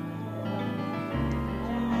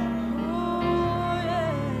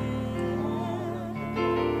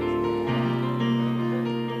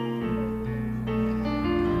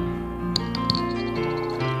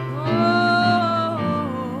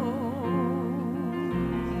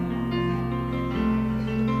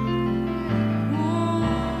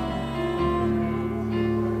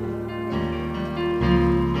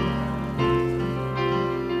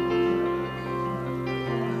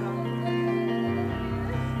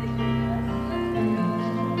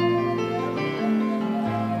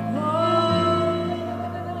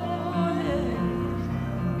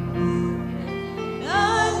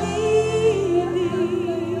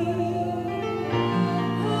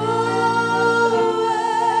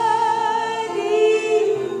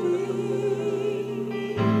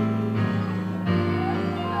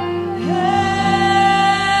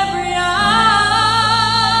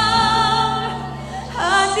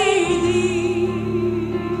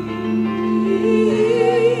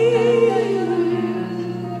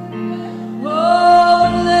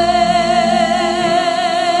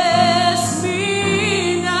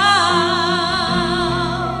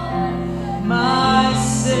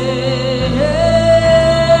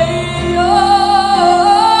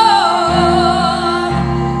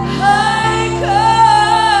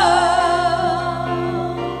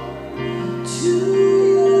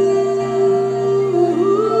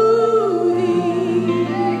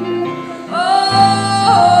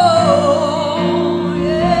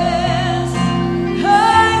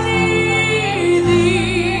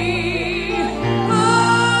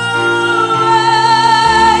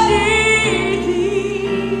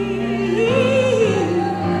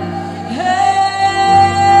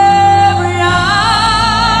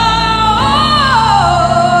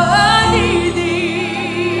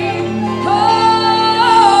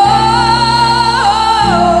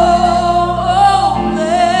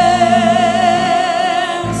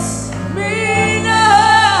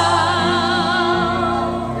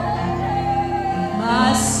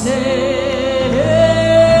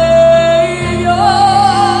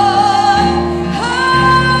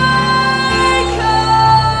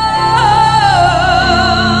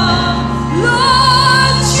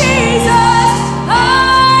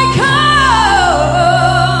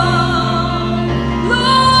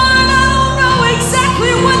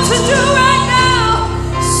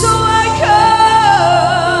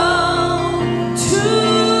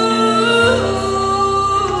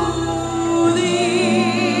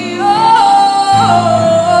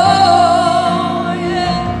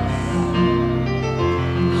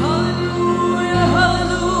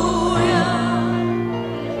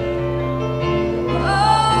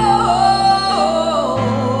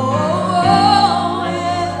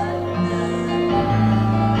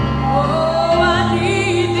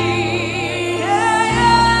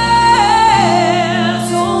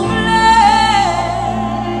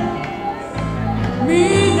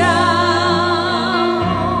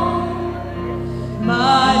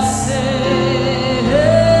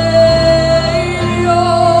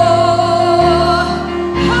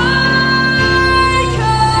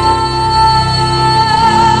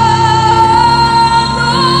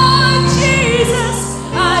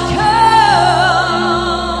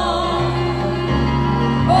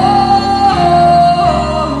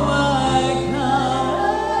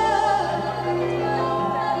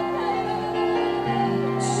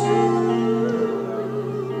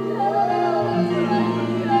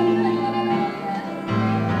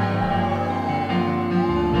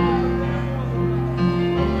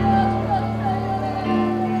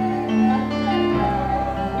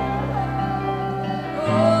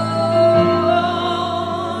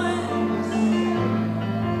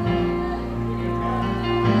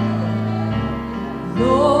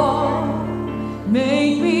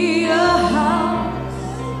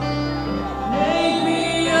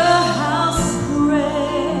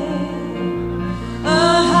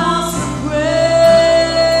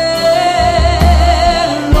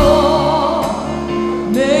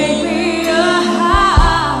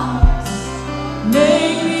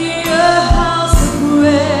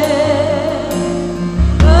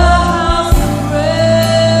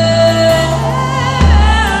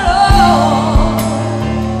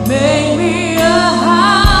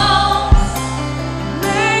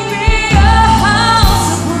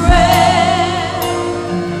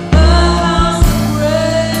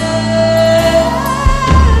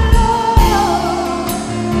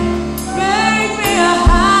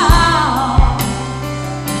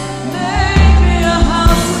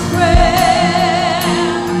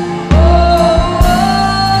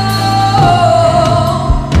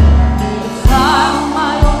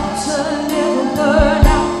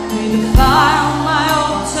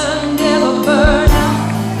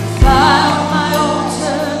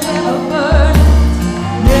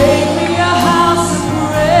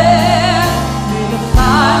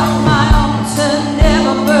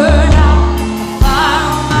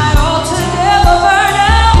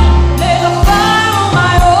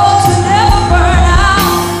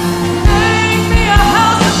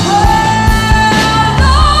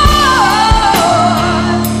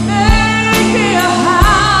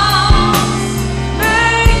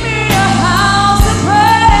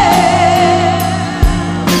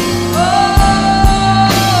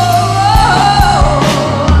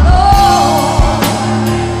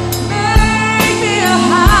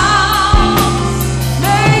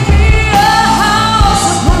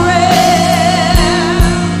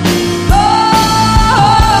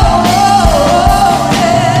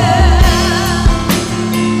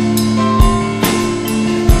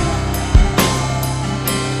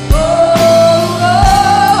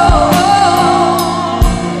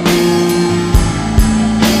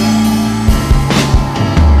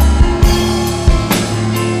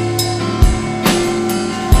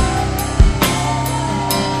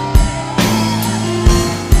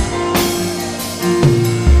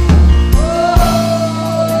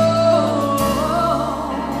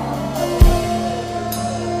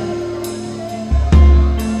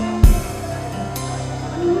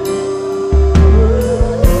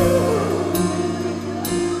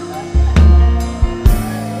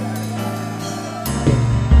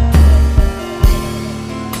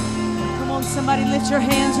 lift your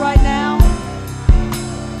hands right now?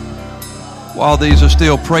 While these are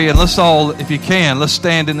still praying, let's all, if you can, let's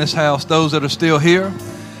stand in this house. Those that are still here,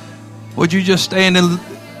 would you just stand and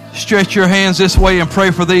stretch your hands this way and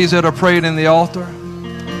pray for these that are praying in the altar?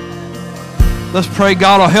 Let's pray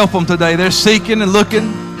God will help them today. They're seeking and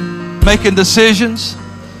looking, making decisions.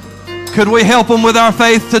 Could we help them with our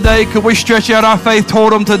faith today? Could we stretch out our faith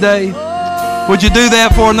toward them today? Would you do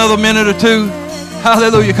that for another minute or two?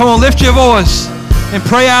 Hallelujah. Come on, lift your voice and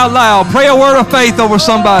pray out loud. Pray a word of faith over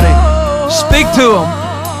somebody. Speak to them.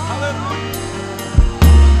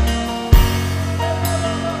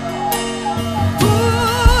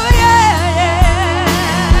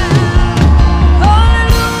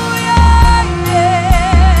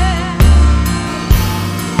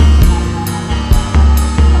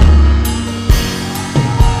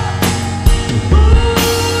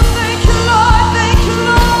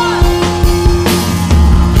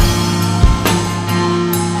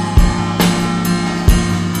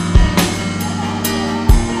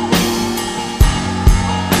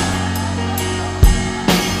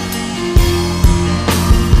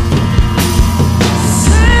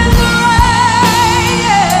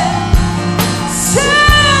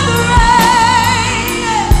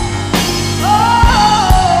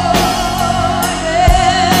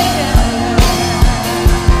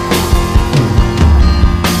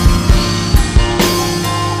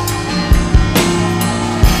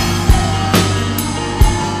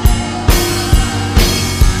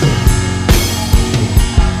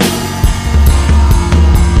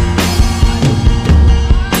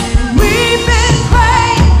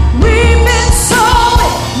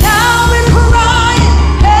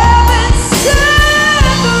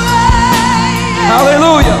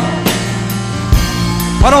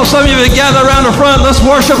 Some of you gather around the front. Let's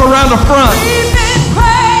worship around the front.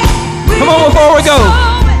 Come on before we go.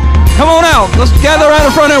 Come on out. Let's gather around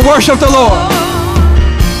the front and worship the Lord.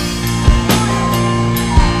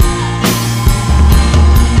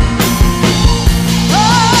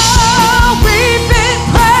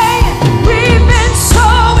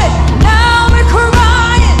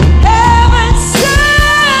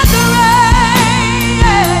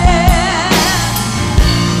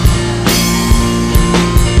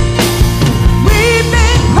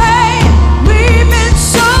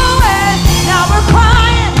 Now we're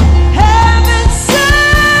crying, heaven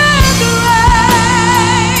send the rain.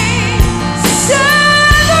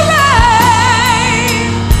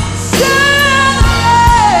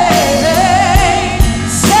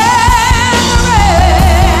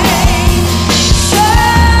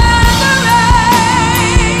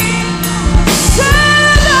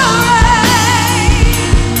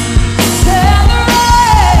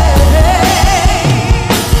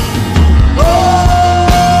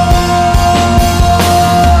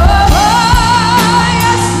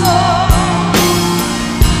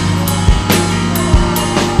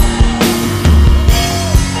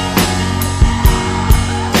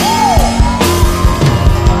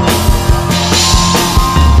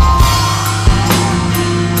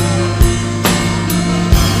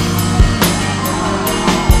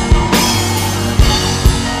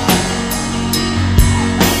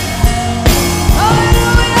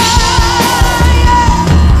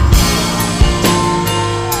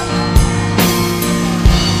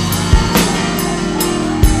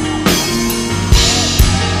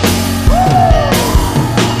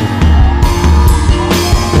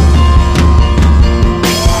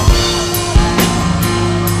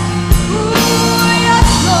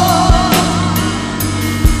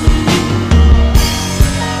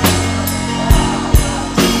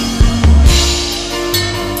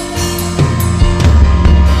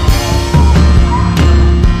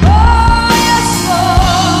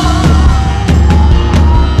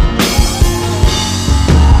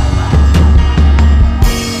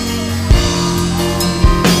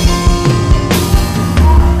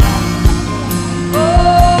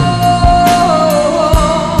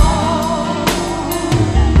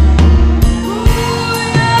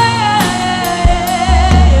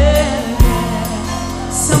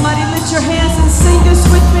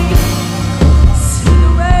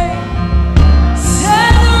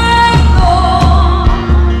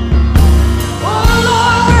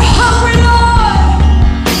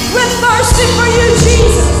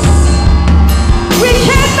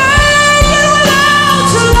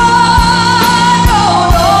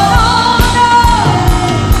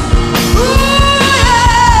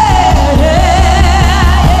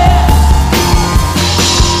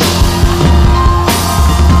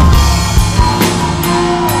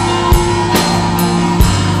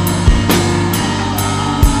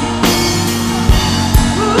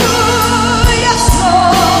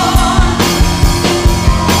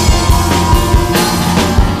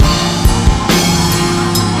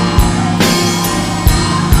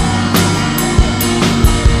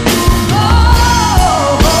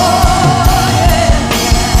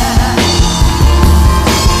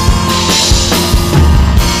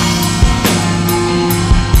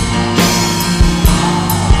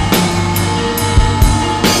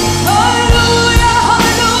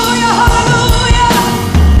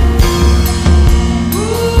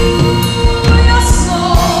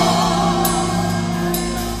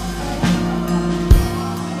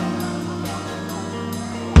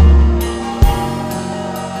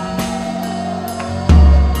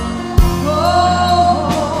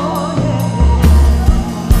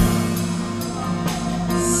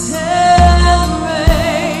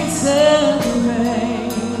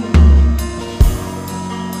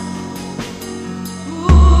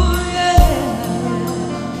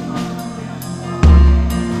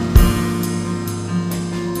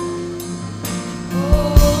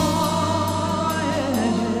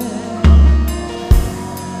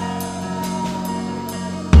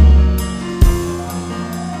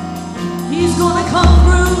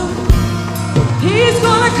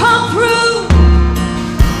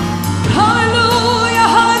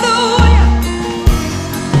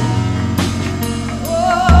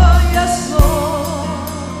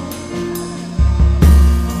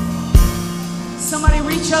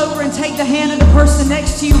 to take the hand of the person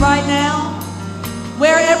next to you right now.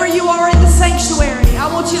 Wherever you are in the sanctuary, I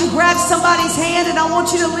want you to grab somebody's hand and I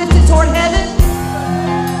want you to lift it toward heaven.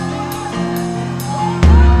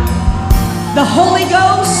 The Holy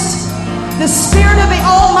Ghost, the Spirit of the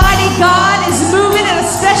Almighty God is moving in a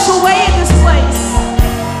special way in this place.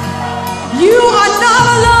 You are not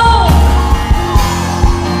alone.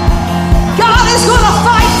 God is going to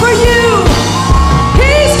fight for you.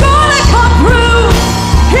 He's going to come through.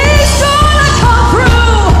 He's going to come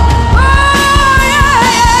through. Oh, yeah,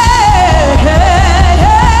 yeah,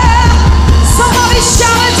 yeah. Somebody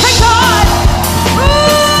shout it to God.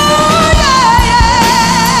 Oh, yeah, yeah.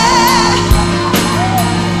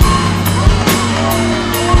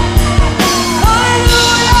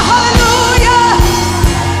 Hallelujah, hallelujah.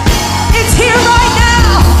 It's here right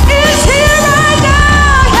now. It's here right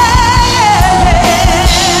now. Yeah, yeah,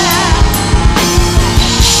 yeah.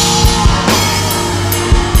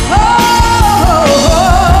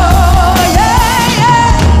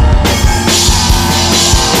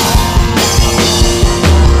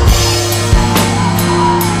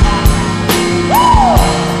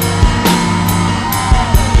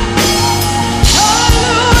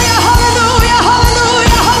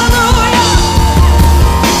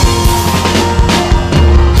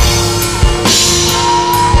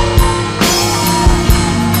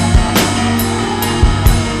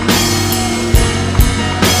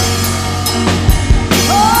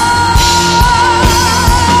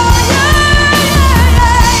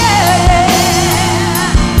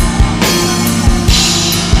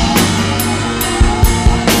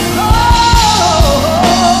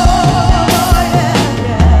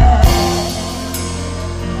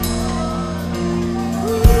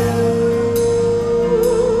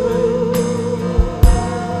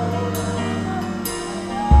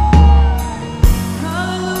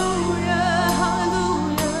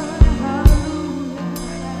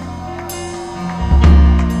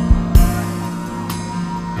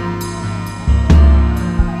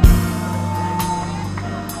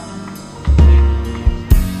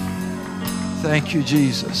 Thank you,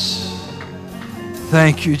 Jesus.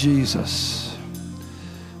 Thank you, Jesus.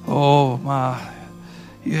 Oh, my.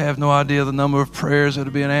 You have no idea the number of prayers that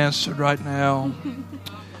are being answered right now.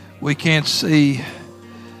 We can't see.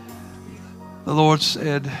 The Lord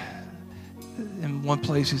said in one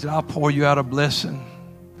place, He said, I'll pour you out a blessing.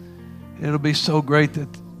 It'll be so great that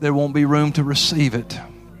there won't be room to receive it.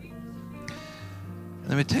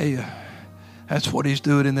 Let me tell you, that's what He's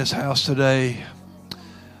doing in this house today.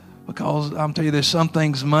 Because I'm telling you, there's some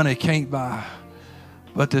things money can't buy,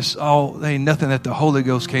 but there ain't nothing that the Holy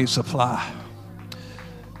Ghost can't supply.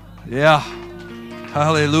 Yeah,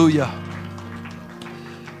 hallelujah.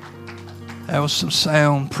 That was some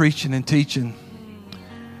sound preaching and teaching.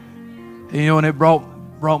 And you know, and it brought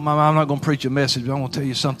my mind. I'm not going to preach a message, but I'm going to tell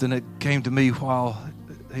you something that came to me while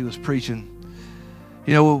he was preaching.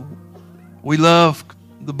 You know, we love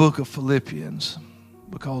the book of Philippians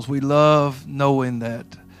because we love knowing that,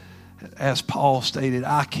 as Paul stated,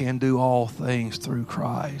 I can do all things through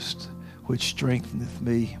Christ, which strengtheneth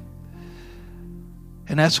me.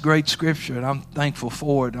 And that's great scripture, and I'm thankful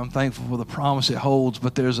for it. I'm thankful for the promise it holds.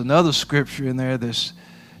 But there's another scripture in there that's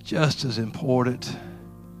just as important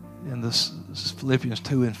in this Philippians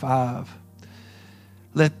 2 and 5.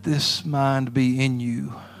 Let this mind be in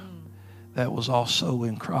you that was also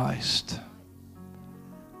in Christ.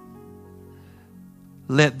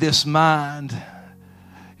 Let this mind...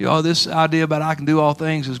 You know, this idea about I can do all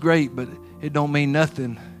things is great, but it don't mean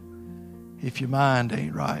nothing if your mind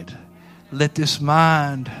ain't right. Let this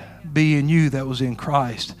mind be in you that was in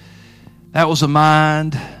Christ. That was a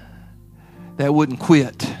mind that wouldn't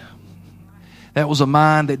quit. That was a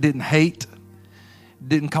mind that didn't hate,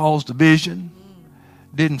 didn't cause division,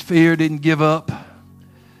 didn't fear, didn't give up.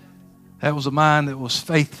 That was a mind that was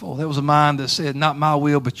faithful. That was a mind that said, not my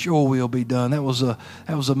will, but your will be done. That was a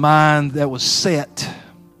mind that was set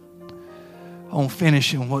on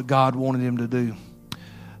finishing what God wanted him to do.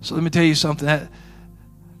 So let me tell you something. I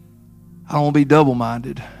don't want to be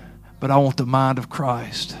double-minded, but I want the mind of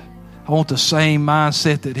Christ. I want the same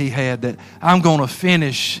mindset that he had, that I'm going to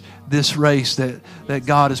finish this race that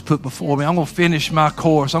God has put before me. I'm going to finish my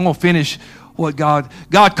course. I'm going to finish what God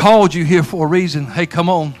called you here for a reason. Hey, come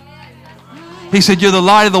on. He said, you're the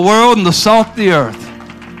light of the world and the salt of the earth.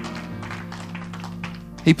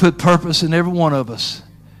 He put purpose in every one of us.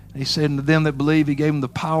 He said, to them that believe, he gave them the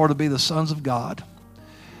power to be the sons of God.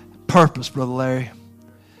 Purpose, Brother Larry.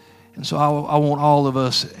 And so I want all of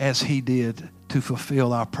us, as he did, to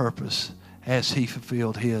fulfill our purpose as he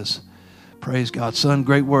fulfilled his. Praise God. Son,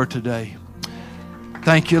 great word today.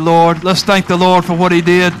 Thank you, Lord. Let's thank the Lord for what he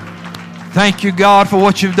did. Thank you, God, for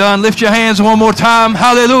what you've done. Lift your hands one more time.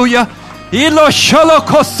 Hallelujah.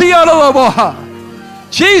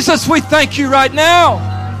 Jesus, we thank you right now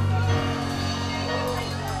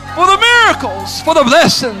for the miracles, for the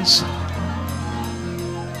blessings.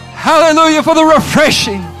 Hallelujah, for the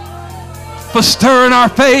refreshing, for stirring our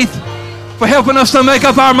faith, for helping us to make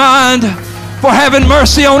up our mind, for having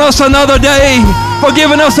mercy on us another day, for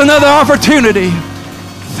giving us another opportunity.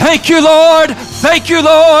 Thank you, Lord. Thank you,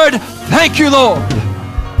 Lord. Thank you, Lord.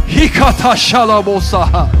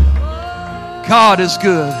 God is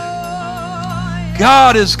good.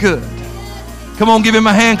 God is good. Come on, give him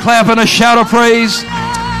a hand clap and a shout of praise.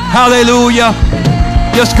 Hallelujah.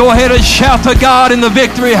 Just go ahead and shout to God in the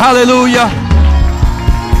victory. Hallelujah.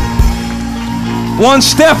 One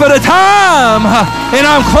step at a time, and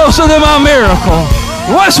I'm closer to my miracle.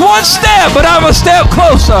 What's one step, but I'm a step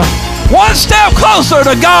closer. One step closer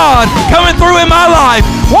to God coming through in my life.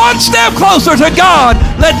 One step closer to God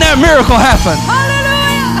letting that miracle happen. Hallelujah.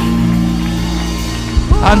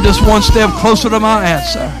 I'm just one step closer to my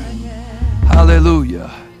answer.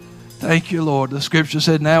 Hallelujah. Thank you, Lord. The scripture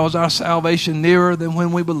said, now is our salvation nearer than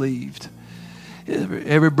when we believed.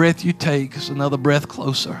 Every breath you take is another breath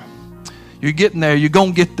closer. You're getting there. You're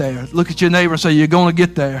going to get there. Look at your neighbor and say, you're going to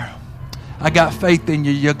get there. I got faith in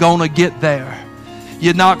you. You're going to get there.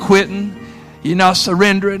 You're not quitting. You're not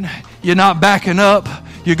surrendering. You're not backing up.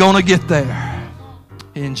 You're going to get there.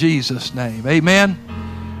 In Jesus' name. Amen.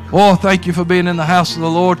 Oh, thank you for being in the house of the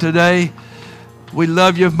Lord today. We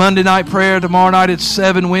love you. Monday night prayer. Tomorrow night at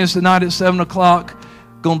 7. Wednesday night at 7 o'clock.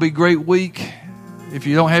 Going to be a great week. If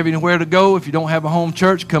you don't have anywhere to go, if you don't have a home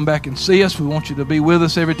church, come back and see us. We want you to be with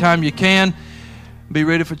us every time you can. Be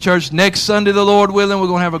ready for church next Sunday, the Lord willing. We're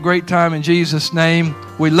going to have a great time in Jesus' name.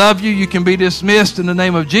 We love you. You can be dismissed in the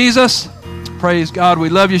name of Jesus. Praise God. We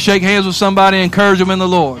love you. Shake hands with somebody. Encourage them in the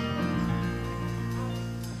Lord.